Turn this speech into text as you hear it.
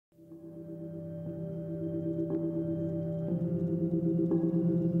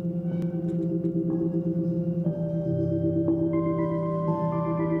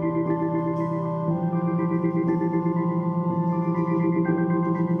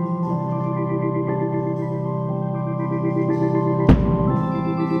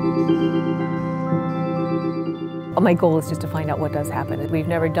My goal is just to find out what does happen. We've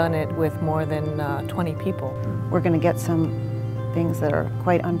never done it with more than 20 people. We're going to get some things that are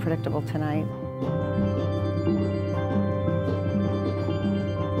quite unpredictable tonight.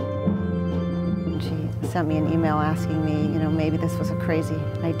 She sent me an email asking me, maybe this was a crazy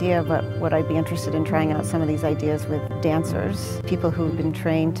idea, but would I be interested in trying out some of these ideas with dancers, people who've been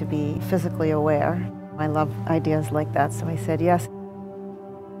trained to be physically aware. I love ideas like that, so I said yes.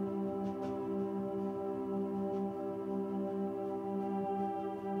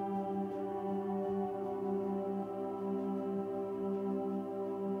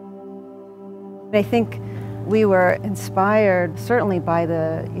 I think we were inspired certainly by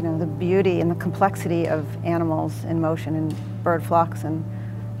the beauty and the complexity of animals in motion in bird flocks and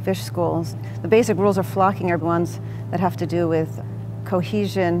fish schools. The basic rules of flocking are ones that have to do with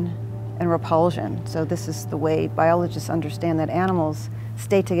cohesion and repulsion. So this is the way biologists understand that animals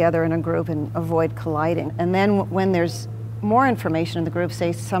stay together in a group and avoid colliding. And then when there's more information in the group,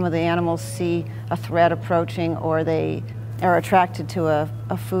 say some of the animals see a threat approaching or they are attracted to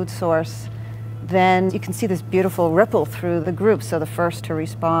a food source, then you can see this beautiful ripple through the group. So the first to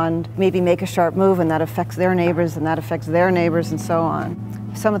respond maybe make a sharp move, and that affects their neighbors, and that affects their neighbors, and so on.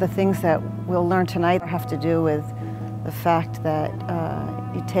 Some of the things that we'll learn tonight have to do with the fact that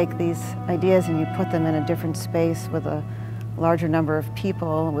you take these ideas and you put them in a different space with a larger number of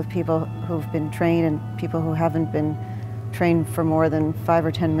people, with people who've been trained and people who haven't been trained for more than 5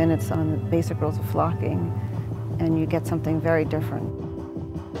 or 10 minutes on the basic rules of flocking, and you get something very different.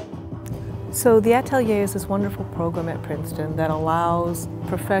 So the Atelier is this wonderful program at Princeton that allows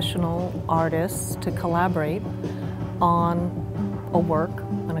professional artists to collaborate on a work,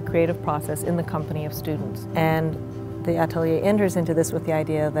 on a creative process in the company of students. And the Atelier enters into this with the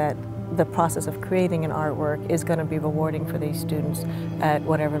idea that the process of creating an artwork is going to be rewarding for these students at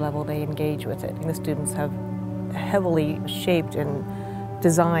whatever level they engage with it. And the students have heavily shaped and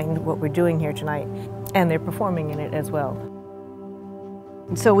designed what we're doing here tonight, and they're performing in it as well.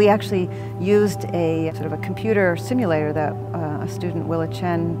 So we actually used a sort of a computer simulator that a student, Willa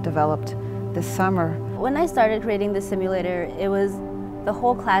Chen, developed this summer. When I started creating the simulator, the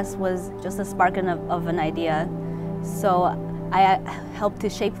whole class was just a spark of an idea. So I helped to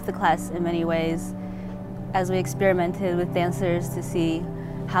shape the class in many ways as we experimented with dancers to see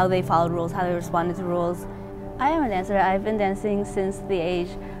how they followed rules, how they responded to rules. I am a dancer. I've been dancing since the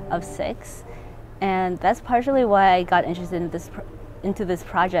age of 6, and that's partially why I got interested into this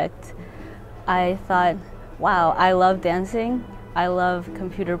project. I thought, wow, I love dancing, I love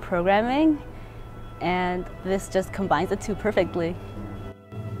computer programming, and this just combines the two perfectly.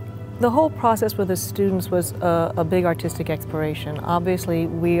 The whole process with the students was a big artistic exploration. Obviously,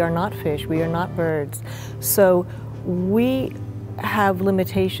 we are not fish, we are not birds, so we have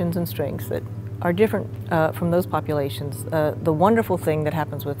limitations and strengths that are different from those populations. The wonderful thing that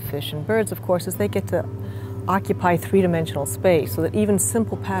happens with fish and birds, of course, is they get to occupy three-dimensional space, so that even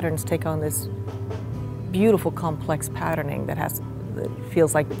simple patterns take on this beautiful, complex patterning that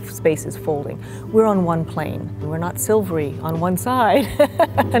feels like space is folding. We're on one plane. We're not silvery on one side.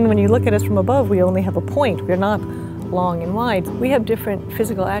 And when you look at us from above, we only have a point. We're not long and wide. We have different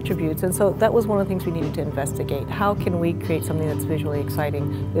physical attributes, and so that was one of the things we needed to investigate. How can we create something that's visually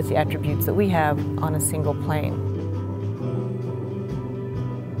exciting with the attributes that we have on a single plane?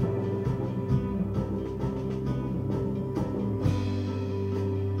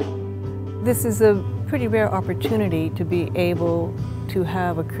 This is a pretty rare opportunity to be able to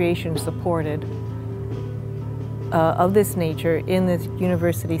have a creation supported of this nature in this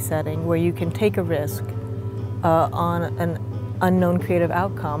university setting where you can take a risk on an unknown creative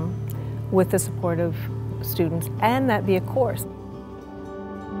outcome with the support of students, and that be a course.